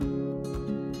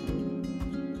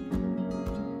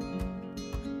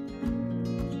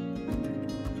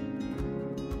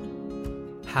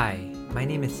Hi, my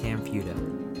name is Sam Fuda,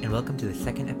 and welcome to the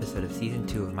second episode of Season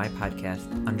 2 of my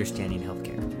podcast, Understanding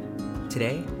Healthcare.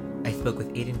 Today, I spoke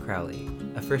with Aidan Crowley,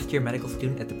 a first-year medical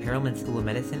student at the Perelman School of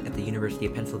Medicine at the University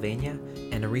of Pennsylvania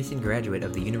and a recent graduate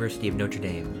of the University of Notre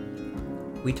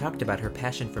Dame. We talked about her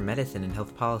passion for medicine and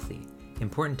health policy,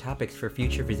 important topics for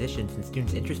future physicians and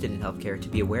students interested in healthcare to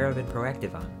be aware of and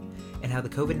proactive on, and how the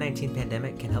COVID-19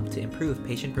 pandemic can help to improve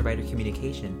patient-provider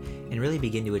communication and really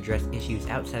begin to address issues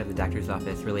outside of the doctor's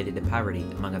office related to poverty,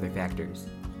 among other factors.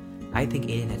 I think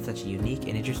Aidan has such a unique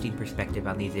and interesting perspective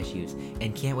on these issues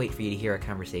and can't wait for you to hear our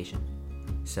conversation.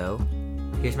 So,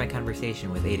 here's my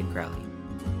conversation with Aidan Crowley.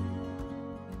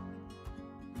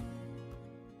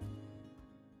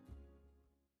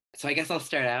 So I guess I'll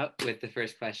start out with the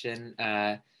first question.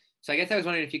 So I guess I was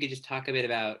wondering if you could just talk a bit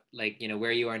about,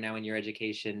 where you are now in your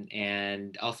education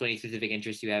and also any specific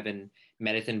interests you have in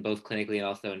medicine, both clinically and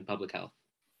also in public health.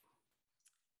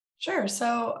 Sure.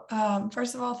 So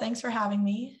first of all, thanks for having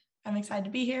me. I'm excited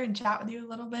to be here and chat with you a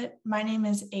little bit. My name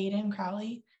is Aidan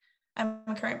Crowley. I'm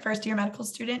a current first-year medical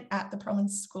student at the Perelman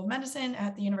School of Medicine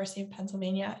at the University of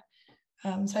Pennsylvania.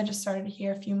 So I just started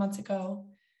here a few months ago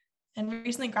and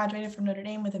recently graduated from Notre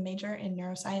Dame with a major in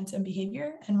neuroscience and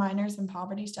behavior and minors in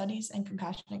poverty studies and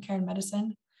compassionate care in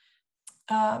medicine.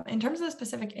 In terms of the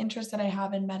specific interest that I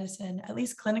have in medicine, at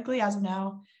least clinically as of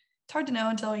now, it's hard to know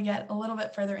until we get a little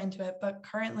bit further into it, but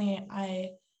currently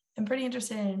I am pretty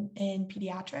interested in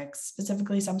pediatrics,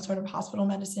 specifically some sort of hospital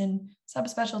medicine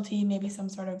subspecialty, maybe some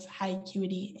sort of high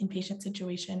acuity inpatient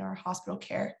situation or hospital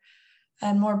care.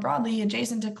 And more broadly,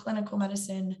 adjacent to clinical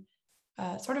medicine,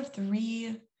 sort of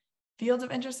three fields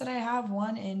of interest that I have.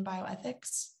 One in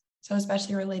bioethics, so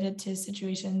especially related to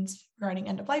situations regarding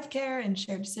end-of-life care and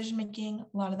shared decision-making.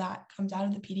 A lot of that comes out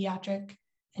of the pediatric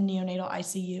and neonatal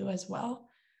ICU as well.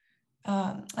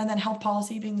 And then health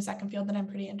policy being the second field that I'm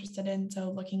pretty interested in. So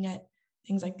looking at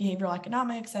things like behavioral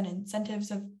economics and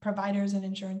incentives of providers and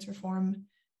insurance reform,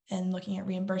 and looking at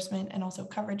reimbursement and also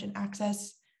coverage and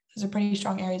access. Those are pretty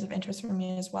strong areas of interest for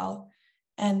me as well.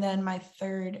 And then my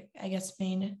third,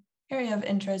 main area of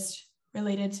interest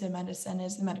related to medicine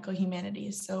is the medical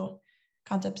humanities. So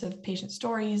concepts of patient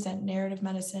stories and narrative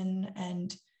medicine,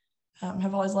 and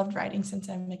have always loved writing since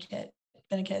I'm been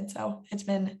a kid. So it's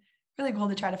been really cool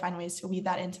to try to find ways to weave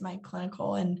that into my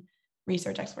clinical and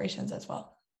research explorations as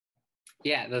well.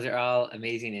 Yeah, those are all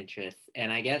amazing interests.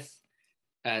 And I guess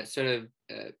adding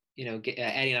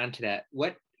on to that,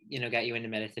 what, got you into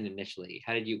medicine initially?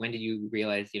 When did you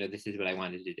realize, this is what I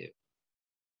wanted to do?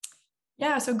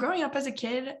 Yeah, so growing up as a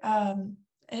kid,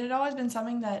 it had always been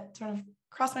something that sort of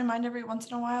crossed my mind every once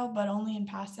in a while, but only in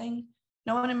passing.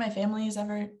 No one in my family is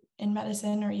ever in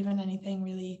medicine or even anything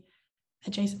really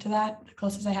adjacent to that. The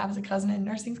closest I have is a cousin in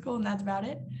nursing school, and that's about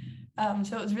it.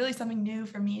 So it was really something new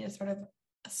for me to sort of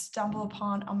stumble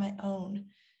upon on my own,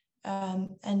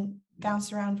 and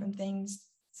bounced around from things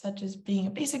such as being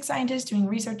a basic scientist, doing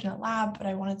research in a lab, but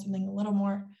I wanted something a little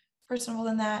more personal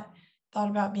than that. Thought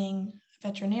about being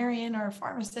veterinarian or a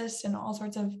pharmacist and all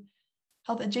sorts of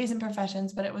health adjacent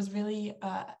professions, but it was really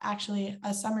actually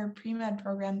a summer pre-med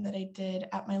program that I did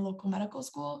at my local medical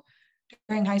school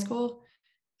during high school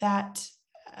that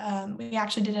we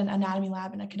actually did an anatomy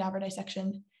lab and a cadaver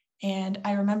dissection. And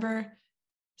I remember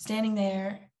standing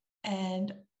there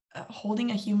and holding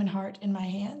a human heart in my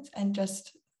hands and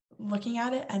just looking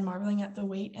at it and marveling at the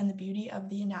weight and the beauty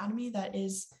of the anatomy that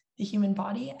is the human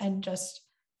body, and just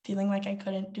feeling like I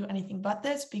couldn't do anything but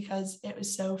this because it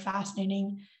was so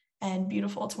fascinating and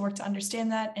beautiful to work to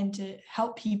understand that and to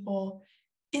help people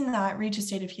in that reach a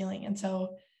state of healing. And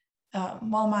so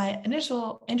while my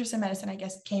initial interest in medicine, I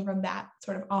guess, came from that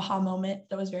sort of aha moment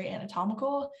that was very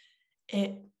anatomical,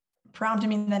 it prompted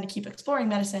me then to keep exploring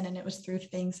medicine. And it was through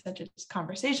things such as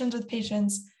conversations with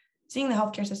patients, seeing the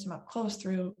healthcare system up close,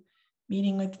 through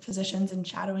meeting with physicians and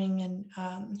shadowing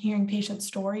and hearing patient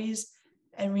stories,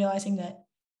 and realizing that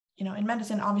in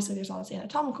medicine, obviously there's all this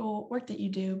anatomical work that you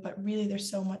do, but really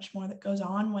there's so much more that goes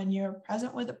on when you're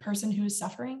present with a person who is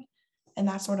suffering. And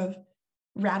that sort of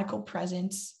radical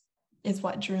presence is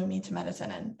what drew me to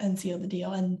medicine and sealed the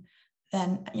deal. And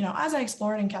then, as I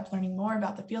explored and kept learning more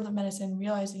about the field of medicine,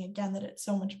 realizing again that it's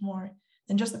so much more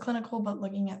than just the clinical, but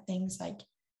looking at things like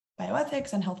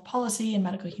bioethics and health policy and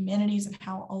medical humanities and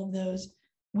how all of those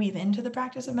weave into the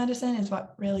practice of medicine is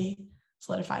what really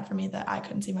solidified for me that I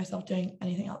couldn't see myself doing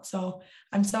anything else. So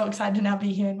I'm so excited to now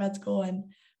be here in med school. And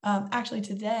actually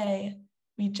today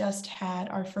we just had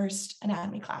our first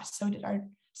anatomy class. So we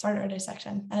started our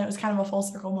dissection, and it was kind of a full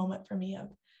circle moment for me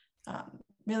of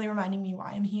really reminding me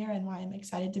why I'm here and why I'm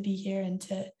excited to be here and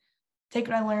to take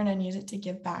what I learn and use it to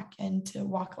give back and to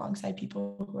walk alongside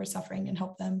people who are suffering and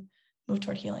help them move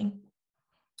toward healing.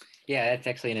 Yeah, that's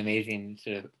actually an amazing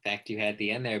sort of fact you had at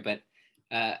the end there. But,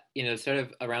 sort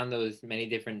of around those many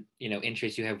different,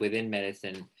 interests you have within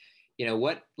medicine,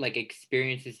 what like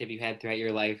experiences have you had throughout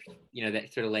your life,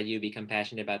 that sort of led you to become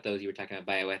passionate about those? You were talking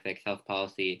about bioethics, health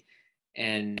policy,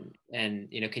 and can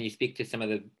you speak to some of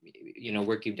the,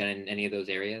 work you've done in any of those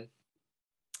areas?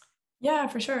 Yeah,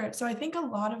 for sure. So I think a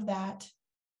lot of that,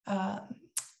 I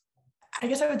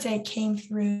guess I would say, came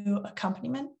through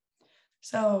accompaniment.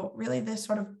 So really this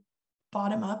sort of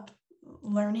bottom up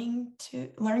learning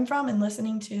from and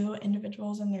listening to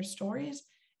individuals and their stories,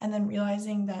 and then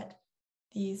realizing that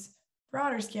these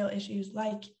broader scale issues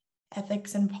like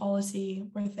ethics and policy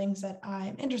were things that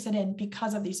I'm interested in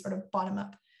because of these sort of bottom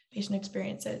up patient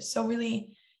experiences. So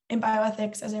really in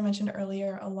bioethics, as I mentioned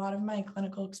earlier, a lot of my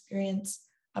clinical experience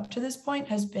up to this point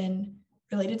has been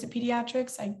related to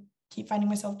pediatrics. I keep finding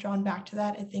myself drawn back to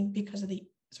that, I think, because of the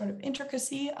sort of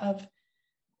intricacy of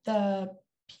the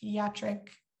pediatric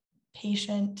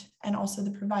patient and also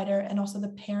the provider and also the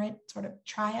parent sort of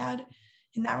triad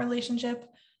in that relationship,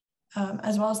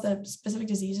 as well as the specific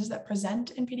diseases that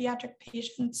present in pediatric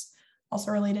patients,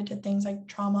 also related to things like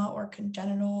trauma or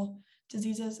congenital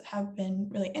diseases, have been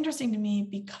really interesting to me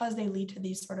because they lead to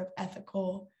these sort of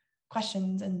ethical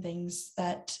questions and things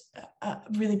that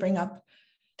really bring up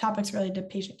topics related to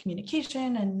patient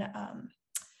communication and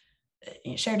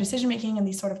shared decision-making and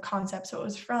these sort of concepts. So it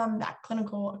was from that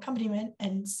clinical accompaniment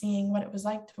and seeing what it was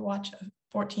like to watch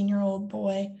a 14-year-old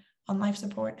boy on life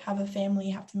support have a family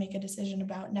have to make a decision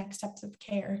about next steps of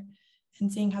care,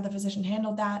 and seeing how the physician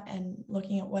handled that and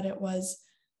looking at what it was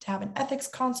to have an ethics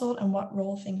consult and what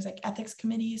role things like ethics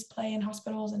committees play in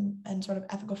hospitals and sort of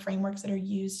ethical frameworks that are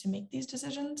used to make these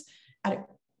decisions at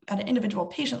an individual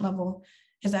patient level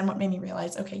is then what made me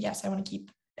realize, okay, yes, I want to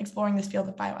keep exploring this field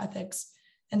of bioethics.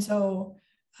 And so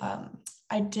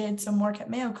I did some work at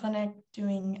Mayo Clinic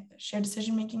doing shared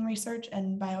decision-making research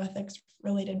and bioethics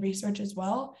related research as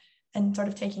well, and sort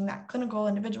of taking that clinical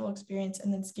individual experience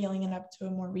and then scaling it up to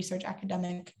a more research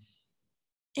academic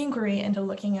inquiry into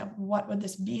looking at what would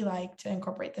this be like to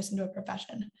incorporate this into a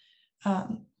profession.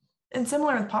 And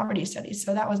similar with poverty studies.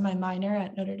 So that was my minor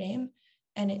at Notre Dame,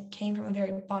 and it came from a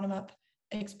very bottom-up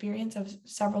experience of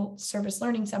several service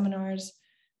learning seminars,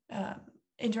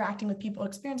 interacting with people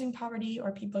experiencing poverty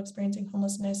or people experiencing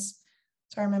homelessness.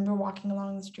 So I remember walking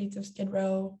along the streets of Skid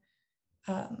Row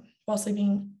while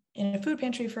sleeping in a food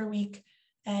pantry for a week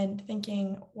and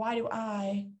thinking, why do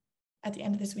I, at the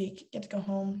end of this week, get to go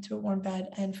home to a warm bed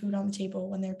and food on the table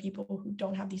when there are people who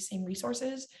don't have these same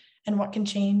resources? And what can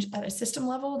change at a system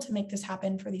level to make this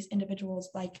happen for these individuals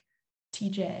like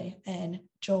TJ and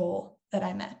Joel that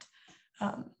I met?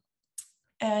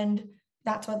 And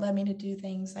that's what led me to do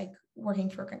things like working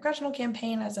for a congressional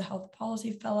campaign as a health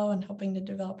policy fellow and helping to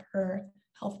develop her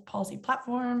health policy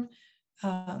platform,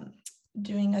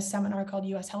 doing a seminar called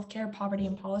U.S. Healthcare, Poverty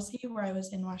and Policy, where I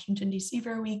was in Washington, D.C.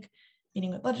 for a week,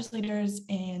 meeting with legislators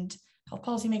and health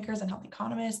policymakers and health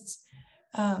economists,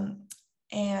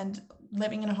 and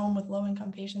living in a home with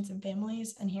low-income patients and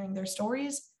families and hearing their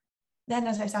stories. Then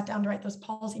as I sat down to write those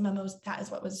policy memos, that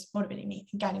is what was motivating me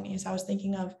and guiding me, as I was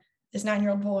thinking of this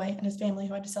 9-year-old boy and his family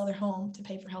who had to sell their home to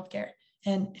pay for healthcare.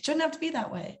 And it shouldn't have to be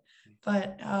that way.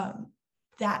 But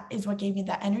that is what gave me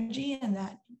that energy, and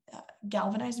that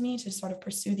galvanized me to sort of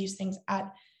pursue these things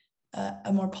at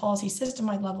a more policy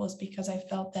system-wide level, is because I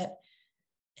felt that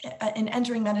in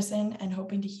entering medicine and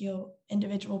hoping to heal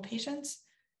individual patients,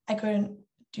 I couldn't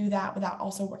do that without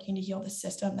also working to heal the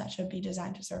system that should be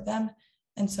designed to serve them.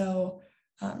 And so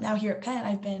now here at Penn,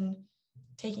 I've been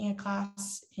taking a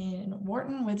class in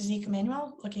Wharton with Zeke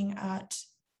Emanuel, looking at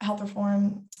health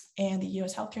reform and the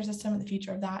U.S. healthcare system and the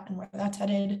future of that and where that's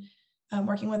headed.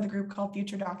 Working with a group called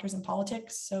Future Doctors in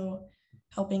Politics, so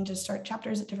helping to start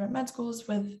chapters at different med schools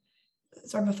with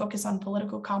sort of a focus on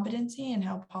political competency and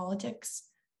how politics,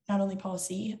 not only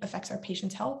policy, affects our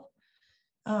patients' health.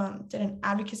 Did an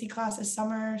advocacy class this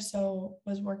summer, so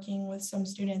was working with some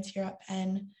students here at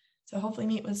Penn. So hopefully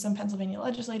meet with some Pennsylvania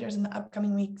legislators in the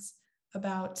upcoming weeks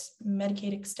about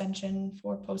Medicaid extension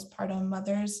for postpartum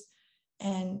mothers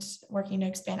and working to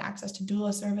expand access to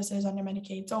doula services under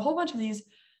Medicaid. So a whole bunch of these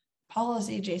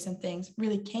policy adjacent things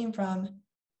really came from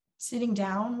sitting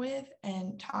down with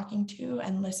and talking to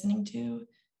and listening to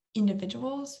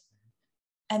individuals,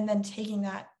 and then taking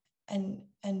that and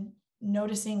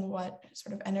noticing what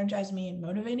sort of energized me and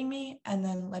motivating me, and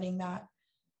then letting that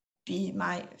be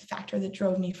my factor that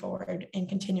drove me forward in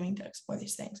continuing to explore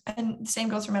these things. And the same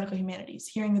goes for medical humanities,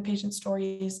 hearing the patient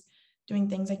stories, doing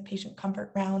things like patient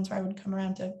comfort rounds, where I would come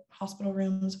around to hospital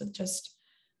rooms with just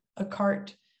a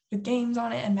cart with games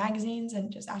on it and magazines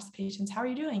and just ask the patients, how are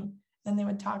you doing? Then they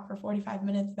would talk for 45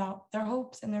 minutes about their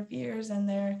hopes and their fears and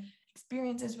their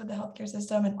experiences with the healthcare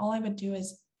system. And all I would do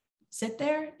is sit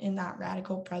there in that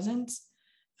radical presence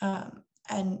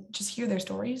and just hear their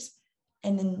stories,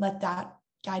 and then let that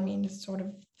guide me into sort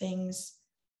of things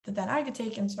that then I could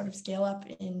take and sort of scale up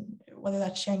in, whether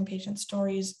that's sharing patient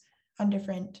stories on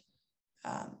different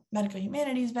medical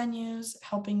humanities venues,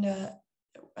 helping to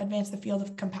advance the field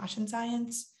of compassion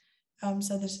science.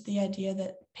 So this is the idea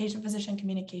that patient-physician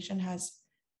communication has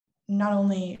not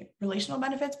only relational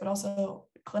benefits, but also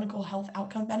clinical health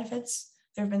outcome benefits.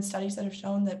 There have been studies that have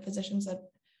shown that physicians that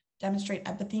demonstrate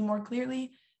empathy more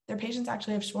clearly, their patients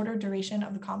actually have shorter duration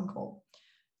of the common cold.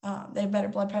 They have better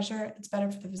blood pressure. It's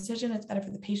better for the physician. It's better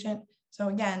for the patient. So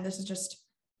again, this is just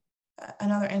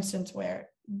another instance where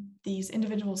these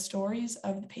individual stories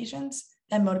of the patients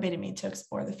then motivated me to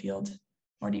explore the field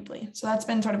more deeply. So that's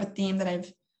been sort of a theme that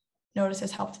I've noticed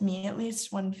has helped me, at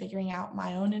least when figuring out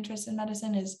my own interest in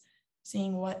medicine, is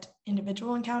seeing what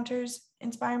individual encounters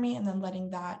inspire me and then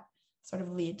letting that sort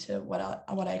of lead to what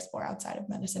I explore outside of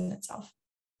medicine itself.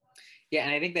 Yeah,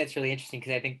 and I think that's really interesting,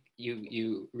 because I think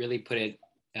you really put it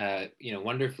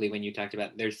wonderfully when you talked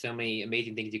about there's so many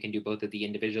amazing things you can do both at the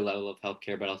individual level of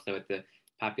healthcare, but also at the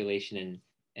population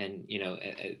and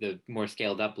at the more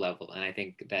scaled up level. And I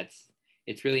think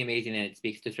it's really amazing, and it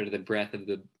speaks to sort of the breadth of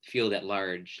the field at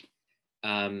large.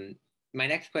 My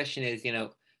next question is,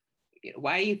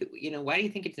 why do you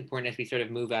think it's important, as we sort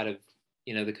of move out of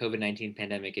the COVID-19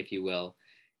 pandemic, if you will,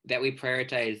 that we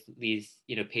prioritize these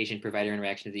patient provider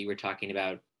interactions that you were talking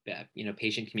about,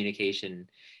 patient communication,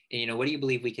 and what do you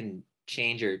believe we can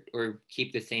change or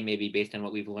keep the same, maybe based on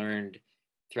what we've learned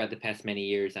throughout the past many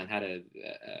years on how to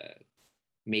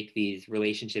make these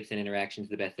relationships and interactions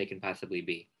the best they can possibly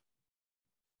be?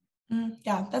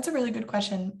 Yeah, that's a really good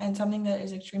question, and something that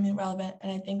is extremely relevant.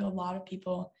 And I think a lot of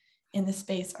people in this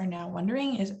space are now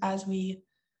wondering, is as we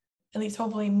at least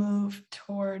hopefully move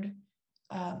toward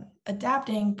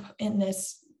adapting in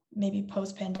this maybe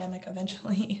post-pandemic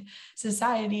eventually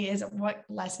society, is what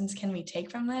lessons can we take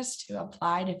from this to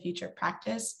apply to future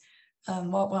practice?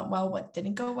 What went well, what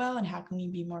didn't go well, and how can we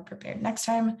be more prepared next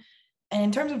time? And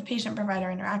in terms of patient-provider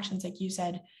interactions, like you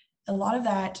said, a lot of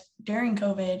that during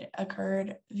COVID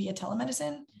occurred via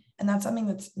telemedicine, and that's something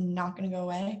that's not going to go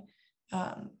away.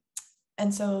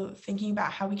 And so thinking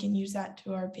about how we can use that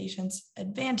to our patients'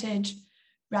 advantage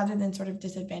rather than sort of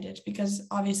disadvantage, because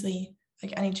obviously,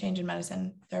 like any change in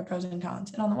medicine, there are pros and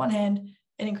cons. And on the one hand,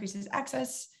 it increases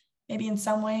access, maybe in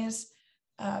some ways,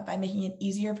 by making it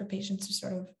easier for patients to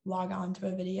sort of log on to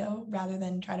a video rather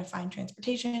than try to find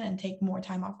transportation and take more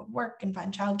time off of work and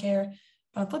find childcare.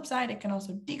 But on the flip side, it can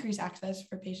also decrease access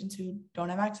for patients who don't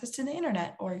have access to the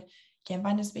internet or can't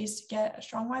find a space to get a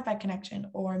strong Wi-Fi connection,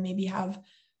 or maybe have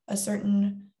a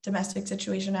certain domestic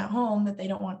situation at home that they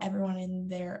don't want everyone in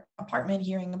their apartment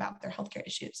hearing about their healthcare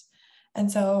issues. And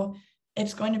so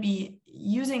it's going to be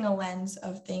using a lens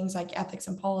of things like ethics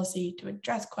and policy to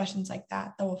address questions like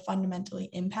that will fundamentally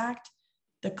impact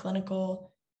the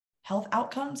clinical health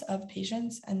outcomes of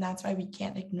patients. And that's why we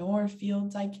can't ignore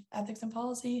fields like ethics and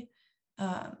policy,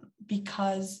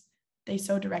 because they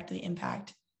so directly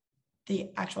impact the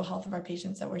actual health of our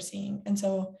patients that we're seeing. And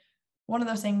so one of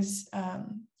those things,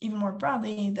 even more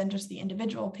broadly than just the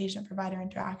individual patient-provider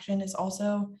interaction, is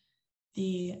also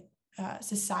the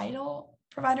societal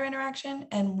provider interaction,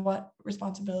 and what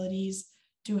responsibilities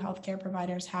do healthcare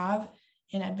providers have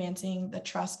in advancing the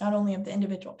trust, not only of the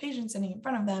individual patient sitting in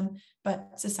front of them,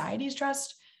 but society's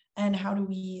trust, and how do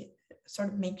we sort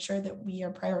of make sure that we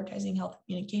are prioritizing health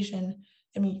communication.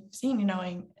 And we've seen,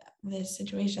 in this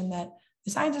situation, that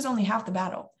the science is only half the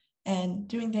battle, and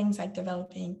doing things like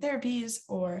developing therapies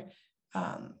or,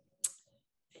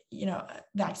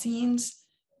 vaccines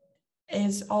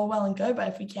is all well and good, but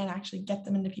if we can't actually get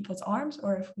them into people's arms,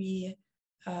 or if we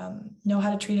know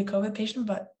how to treat a COVID patient,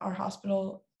 but our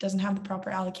hospital doesn't have the proper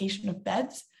allocation of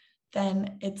beds,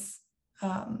 then it's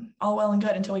all well and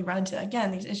good until we run into,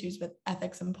 again, these issues with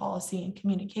ethics and policy and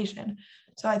communication.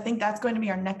 So I think that's going to be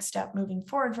our next step moving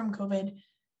forward from COVID,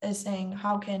 is saying,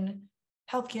 how can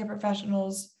healthcare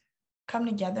professionals come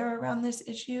together around this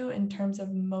issue in terms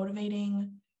of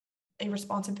motivating a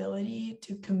responsibility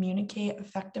to communicate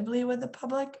effectively with the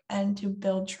public and to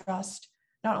build trust,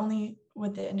 not only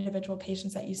with the individual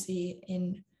patients that you see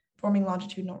in forming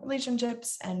longitudinal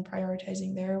relationships and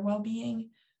prioritizing their well-being,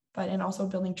 but in also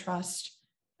building trust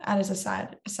at a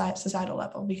societal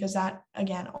level, because that,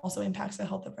 again, also impacts the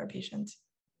health of our patients.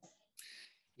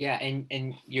 Yeah,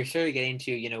 and you're sort of getting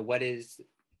to, what is,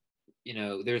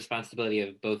 the responsibility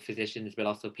of both physicians, but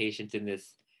also patients in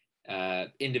this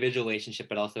individual relationship,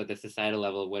 but also at the societal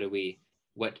level.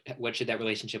 What should that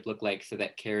relationship look like so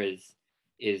that care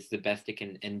is the best it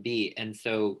can and be? And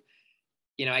so,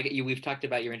 we've talked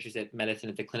about your interest at medicine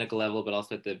at the clinical level, but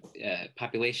also at the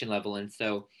population level. And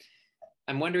so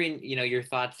I'm wondering, your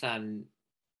thoughts on,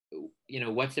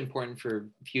 what's important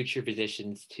for future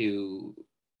physicians to,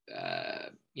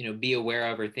 be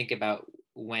aware of or think about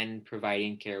when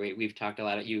providing care. We've talked a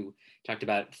lot. You talked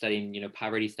about studying,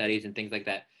 poverty studies and things like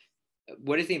that.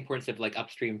 What is the importance of like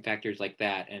upstream factors like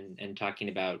that, and talking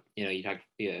about, you talked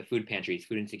food pantries,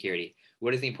 food insecurity.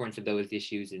 What is the importance of those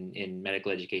issues in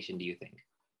medical education, do you think?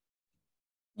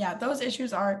 Yeah, those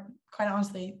issues are quite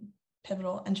honestly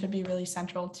pivotal and should be really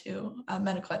central to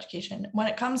medical education. When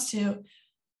it comes to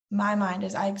my mind,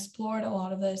 as I explored a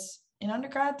lot of this in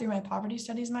undergrad through my poverty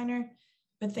studies minor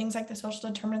with things like the social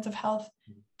determinants of health,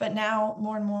 but now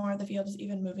more and more the field is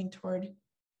even moving toward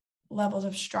levels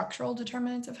of structural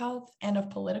determinants of health and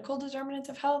of political determinants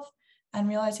of health, and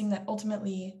realizing that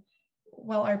ultimately,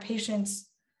 while our patients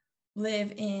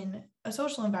live in a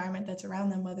social environment that's around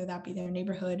them, whether that be their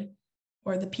neighborhood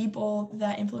or the people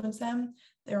that influence them,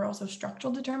 there are also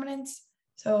structural determinants.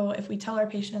 So if we tell our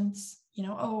patients,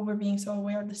 oh, we're being so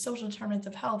aware of the social determinants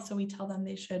of health, so we tell them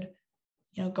they should,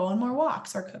 go on more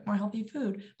walks or cook more healthy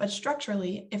food. But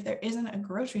structurally, if there isn't a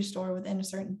grocery store within a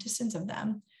certain distance of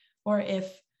them, or if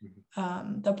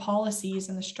the policies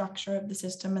and the structure of the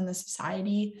system and the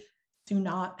society do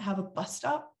not have a bus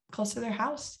stop close to their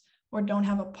house, or don't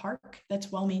have a park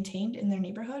that's well maintained in their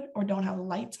neighborhood, or don't have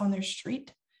lights on their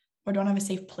street, or don't have a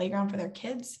safe playground for their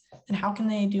kids, then how can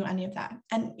they do any of that?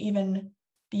 And even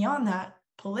beyond that,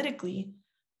 politically,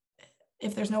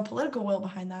 if there's no political will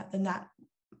behind that, then that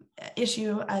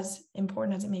issue, as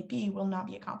important as it may be, will not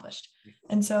be accomplished.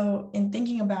 And so in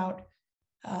thinking about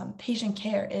patient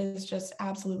care, is just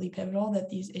absolutely pivotal that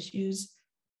these issues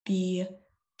be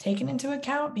taken into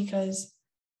account, because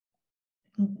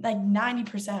like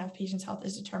 90% of patients' health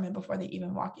is determined before they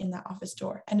even walk in that office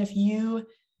door. And if you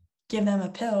give them a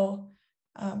pill,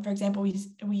 for example,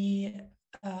 we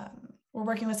were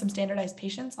working with some standardized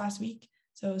patients last week,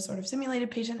 so sort of simulated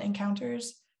patient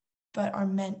encounters, but are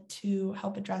meant to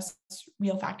help address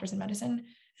real factors in medicine.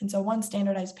 And so one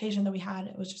standardized patient that we had,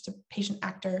 it was just a patient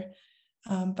actor,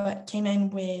 but came in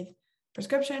with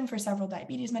prescription for several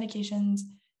diabetes medications.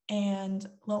 And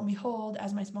lo and behold,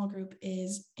 as my small group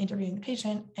is interviewing the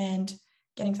patient and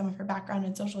getting some of her background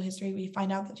and social history, we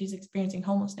find out that she's experiencing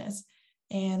homelessness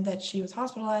and that she was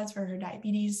hospitalized for her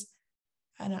diabetes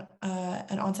and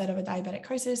an onset of a diabetic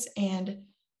crisis. And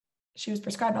she was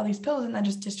prescribed all these pills and then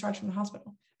just discharged from the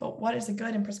hospital. But what is the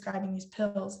good in prescribing these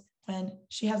pills when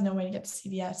she has no way to get to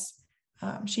CVS?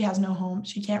 She has no home.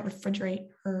 She can't refrigerate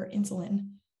her insulin,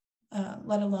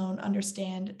 let alone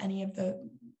understand any of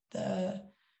the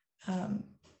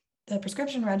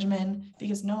prescription regimen,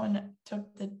 because no one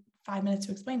took the 5 minutes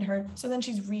to explain to her. So then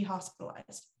she's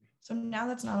re-hospitalized. So now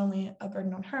that's not only a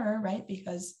burden on her, right?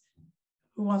 Because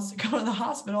who wants to go to the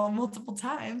hospital multiple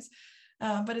times?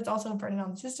 But it's also a burden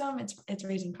on the system. It's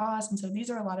raising costs. And so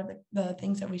these are a lot of the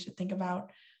things that we should think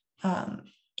about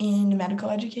in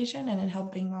medical education and in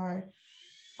helping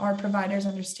our providers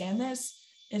understand this,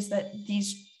 is that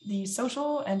these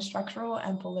social and structural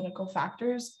and political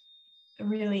factors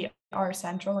really are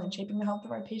central in shaping the health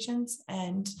of our patients.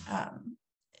 And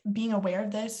being aware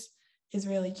of this is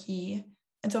really key.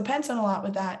 And so Penn's done a lot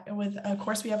with that, with a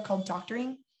course we have called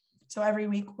Doctoring. So every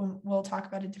week we'll talk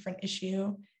about a different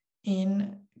issue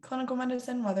in clinical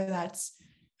medicine, whether that's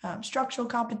structural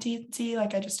competency,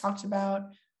 like I just talked about,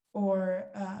 or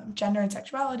gender and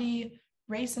sexuality,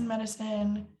 race in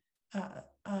medicine,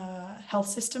 health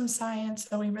system science.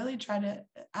 So we really try to,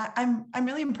 I'm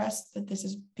really impressed that this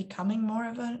is becoming more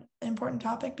of an important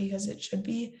topic, because it should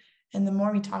be. And the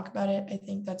more we talk about it, I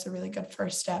think that's a really good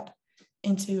first step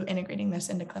into integrating this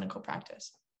into clinical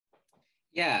practice.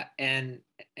 Yeah, and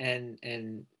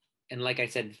like I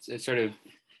said, sort of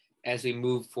as we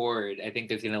move forward, I think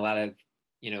there's been a lot of,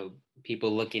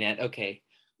 people looking at, okay,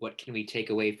 what can we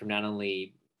take away from not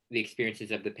only the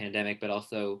experiences of the pandemic, but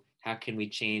also how can we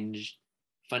change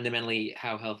fundamentally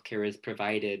how healthcare is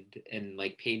provided and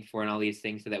like paid for and all these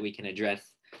things, so that we can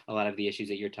address a lot of the issues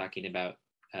that you're talking about,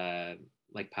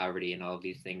 like poverty and all of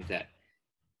these things that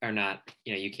are not,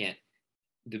 you can't,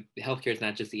 the healthcare is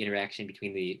not just the interaction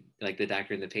between the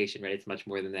doctor and the patient, right? It's much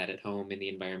more than that at home in the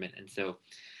environment. And so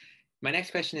my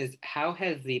next question is, how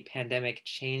has the pandemic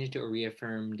changed or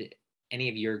reaffirmed any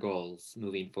of your goals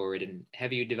moving forward? And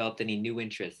have you developed any new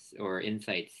interests or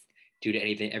insights due to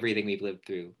everything we've lived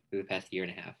through the past year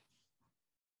and a half?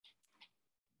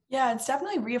 Yeah, it's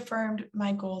definitely reaffirmed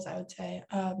my goals, I would say.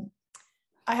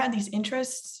 I had these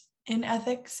interests in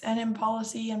ethics and in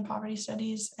policy and poverty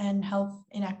studies and health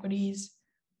inequities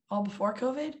all before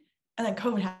COVID. And then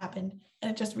COVID happened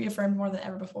and it just reaffirmed more than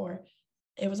ever before.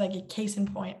 It was like a case in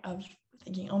point of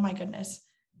thinking, oh my goodness,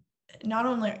 not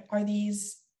only are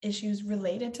these issues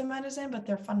related to medicine, but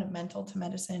they're fundamental to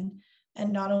medicine.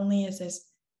 And not only is this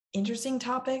interesting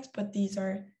topics, but these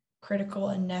are critical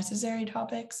and necessary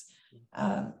topics.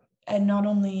 And not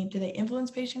only do they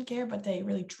influence patient care, but they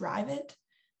really drive it.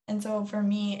 And so for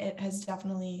me, it has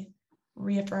definitely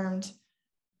reaffirmed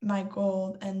my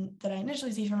goal, and that I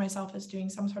initially see for myself as doing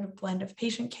some sort of blend of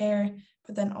patient care,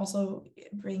 but then also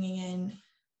bringing in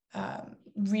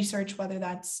research, whether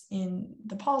that's in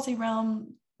the policy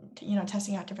realm,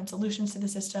 testing out different solutions to the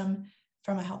system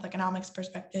from a health economics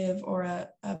perspective or a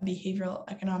behavioral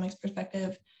economics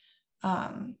perspective.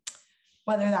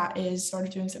 Whether that is sort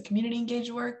of doing some community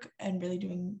engaged work and really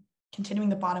continuing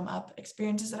the bottom up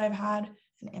experiences that I've had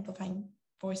and amplifying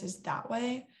voices that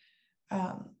way.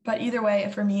 But either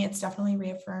way, for me, it's definitely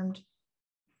reaffirmed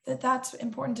that that's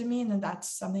important to me and that that's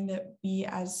something that we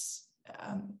as,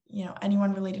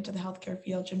 anyone related to the healthcare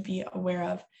field should be aware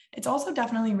of. It's also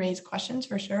definitely raised questions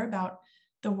for sure about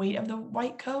the weight of the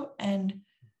white coat and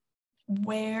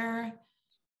where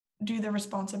do the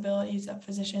responsibilities of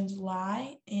physicians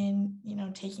lie in,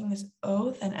 taking this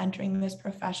oath and entering this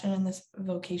profession and this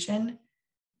vocation.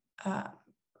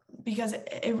 Because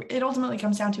it ultimately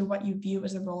comes down to what you view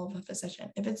as the role of a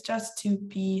physician. If it's just to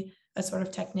be a sort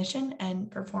of technician and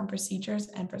perform procedures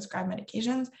and prescribe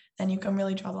medications, then you can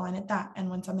really draw the line at that. And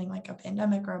when something like a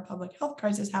pandemic or a public health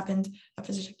crisis happens, a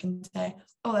physician can say,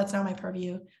 oh, that's not my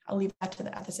purview. I'll leave that to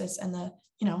the ethicists and the,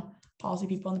 policy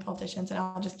people and the politicians, and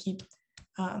I'll just keep,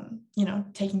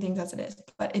 taking things as it is.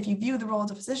 But if you view the role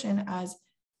of a physician as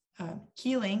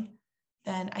healing,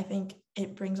 then I think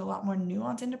it brings a lot more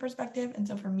nuance into perspective. And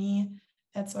so for me,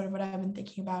 that's sort of what I've been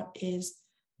thinking about is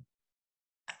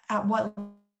at what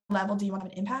level do you want to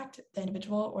have an impact, the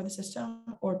individual or the system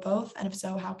or both? And if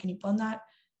so, how can you blend that?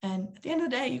 And at the end of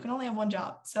the day, you can only have one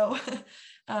job. So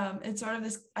it's sort of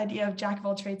this idea of jack of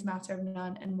all trades, master of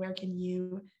none, and where can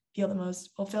you feel the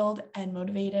most fulfilled and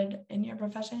motivated in your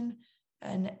profession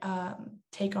and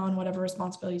take on whatever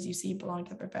responsibilities you see belong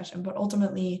to the profession. But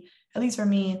ultimately, at least for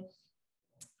me,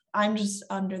 I'm just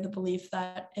under the belief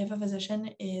that if a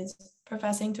physician is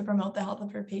professing to promote the health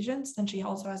of her patients, then she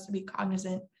also has to be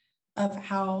cognizant of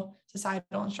how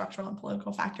societal and structural and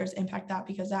political factors impact that,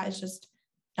 because that is just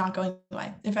not going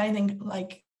away. If anything,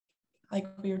 like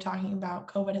we were talking about,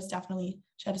 COVID has definitely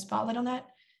shed a spotlight on that,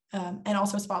 and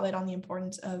also a spotlight on the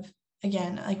importance of,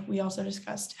 again, like we also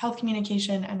discussed, health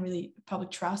communication and really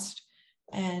public trust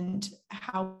and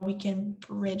how we can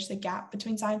bridge the gap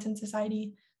between science and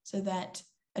society so that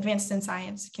advances in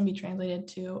science can be translated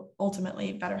to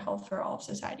ultimately better health for all of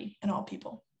society and all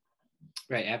people.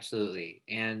 Right, absolutely.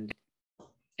 And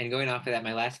going off of that,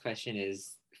 my last question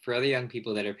is, for other young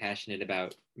people that are passionate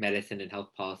about medicine and health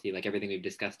policy, like everything we've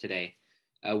discussed today,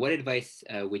 what advice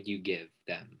would you give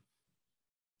them?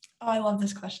 Oh, I love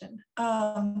this question.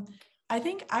 I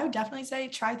think I would definitely say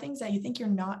try things that you think you're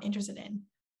not interested in.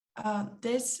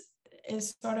 This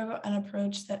is sort of an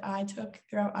approach that I took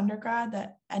throughout undergrad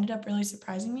that ended up really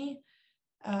surprising me.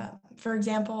 For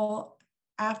example,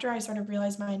 after I sort of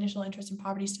realized my initial interest in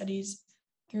poverty studies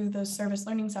through those service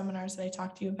learning seminars that I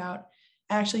talked to you about,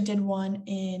 I actually did one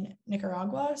in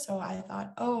Nicaragua. So I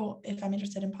thought, oh, if I'm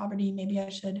interested in poverty, maybe I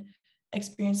should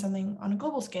experience something on a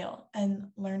global scale and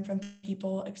learn from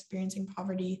people experiencing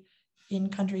poverty in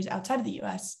countries outside of the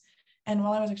US. And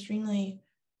while I was extremely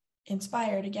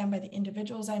inspired, again, by the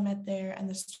individuals I met there and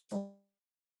the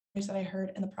stories that I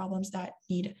heard and the problems that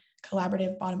need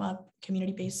collaborative, bottom-up,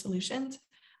 community-based solutions,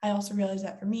 I also realized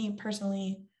that for me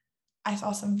personally, I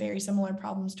saw some very similar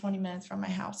problems 20 minutes from my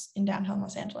house in downtown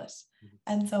Los Angeles. Mm-hmm.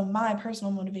 And so my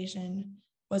personal motivation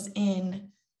was in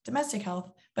domestic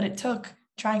health, but it took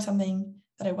trying something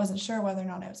that I wasn't sure whether or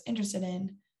not I was interested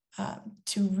in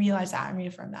to realize that and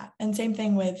reaffirm that. And same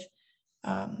thing with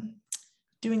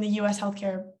doing the US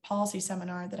healthcare policy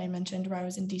seminar that I mentioned, where I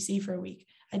was in DC for a week.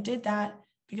 I did that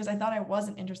because I thought I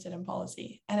wasn't interested in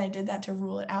policy. And I did that to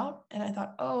rule it out. And I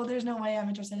thought, oh, there's no way I'm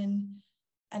interested in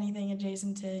anything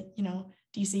adjacent to,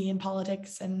 DC and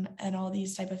politics and all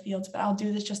these type of fields, but I'll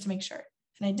do this just to make sure.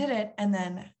 And I did it. And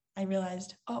then I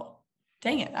realized, oh,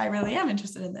 dang it, I really am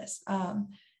interested in this. And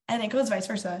it goes vice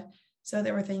versa. So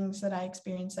there were things that I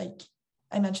experienced, like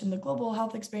I mentioned the global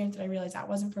health experience, that I realized that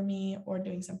wasn't for me, or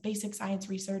doing some basic science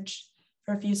research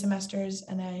for a few semesters.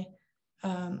 And I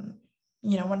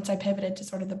once I pivoted to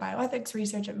sort of the bioethics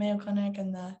research at Mayo Clinic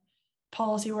and the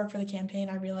policy work for the campaign,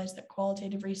 I realized that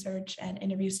qualitative research and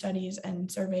interview studies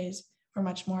and surveys were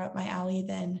much more up my alley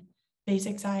than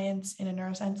basic science in a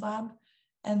neuroscience lab.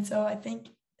 And so I think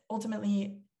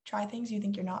ultimately try things you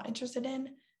think you're not interested in,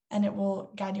 and it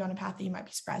will guide you on a path that you might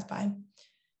be surprised by.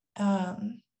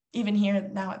 Even here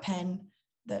now at Penn,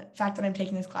 the fact that I'm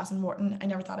taking this class in Wharton, I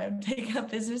never thought I would take a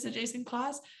business adjacent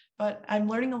class, but I'm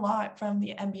learning a lot from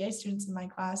the MBA students in my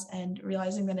class and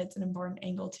realizing that it's an important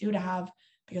angle too to have,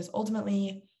 because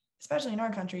ultimately, especially in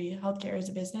our country, healthcare is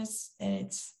a business and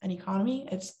it's an economy.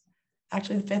 It's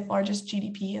actually the 5th largest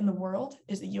GDP in the world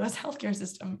is the US healthcare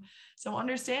system. So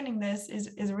understanding this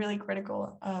is really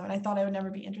critical. And I thought I would never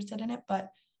be interested in it, but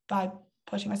by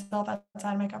pushing myself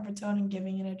outside of my comfort zone and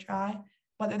giving it a try,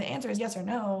 whether the answer is yes or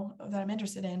no that I'm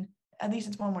interested in, at least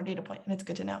it's one more data point and it's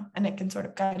good to know, and it can sort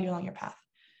of guide you along your path.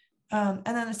 And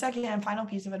then the second and final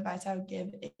piece of advice I would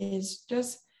give is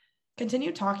just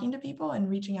continue talking to people and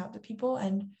reaching out to people.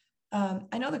 And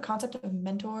I know the concept of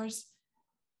mentors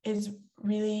is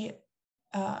really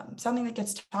something that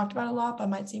gets talked about a lot, but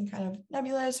might seem kind of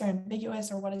nebulous or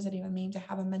ambiguous, or what does it even mean to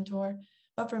have a mentor?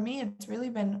 But for me, it's really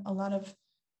been a lot of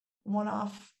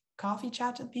one-off coffee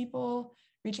chats with people,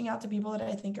 reaching out to people that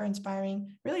I think are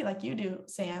inspiring, really like you do,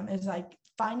 Sam, is like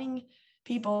finding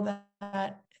people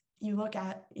that you look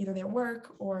at either their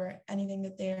work or anything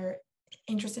that they're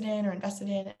interested in or invested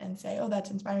in and say, oh,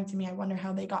 that's inspiring to me. I wonder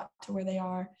how they got to where they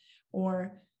are,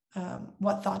 or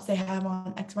what thoughts they have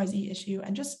on XYZ issue,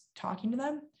 and just talking to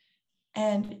them.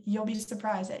 And you'll be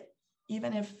surprised that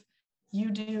even if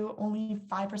you do only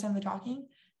 5% of the talking,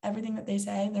 everything that they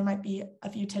say, there might be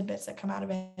a few tidbits that come out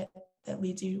of it that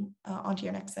leads you onto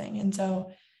your next thing. And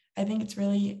so I think it's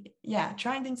really,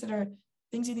 trying things that are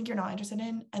things you think you're not interested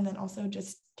in, and then also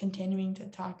just continuing to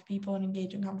talk to people and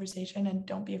engage in conversation, and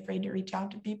don't be afraid to reach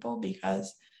out to people,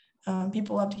 because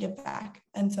people love to give back.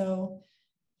 And so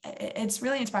it's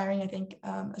really inspiring, I think,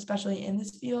 especially in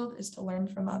this field, is to learn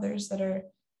from others that are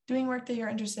doing work that you're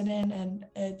interested in, and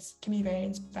it can be very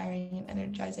inspiring and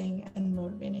energizing and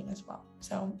motivating as well.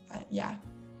 So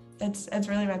it's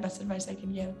really my best advice I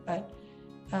can give, but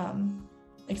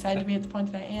excited to be at the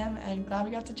point that I am, and glad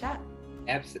we got to chat.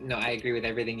 Absolutely. No, I agree with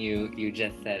everything you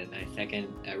just said, and I second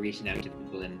reaching out to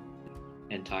people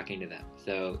and talking to them.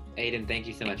 So Aiden, thank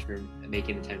you so much for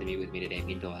making the time to meet with me today. It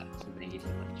means a lot. So thank you so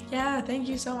much. Yeah, thank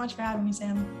you so much for having me,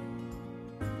 Sam.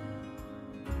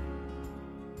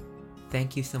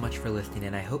 Thank you so much for listening,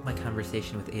 and I hope my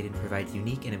conversation with Aiden provides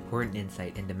unique and important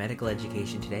insight into medical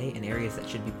education today and areas that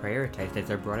should be prioritized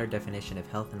as our broader definition of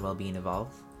health and well-being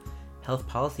evolves, health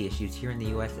policy issues here in the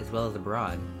US as well as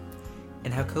abroad,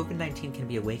 and how COVID-19 can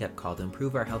be a wake-up call to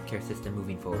improve our healthcare system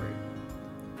moving forward.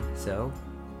 So,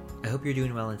 I hope you're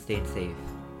doing well and staying safe,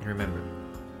 and remember,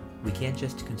 we can't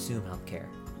just consume healthcare,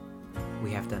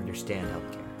 we have to understand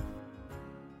healthcare.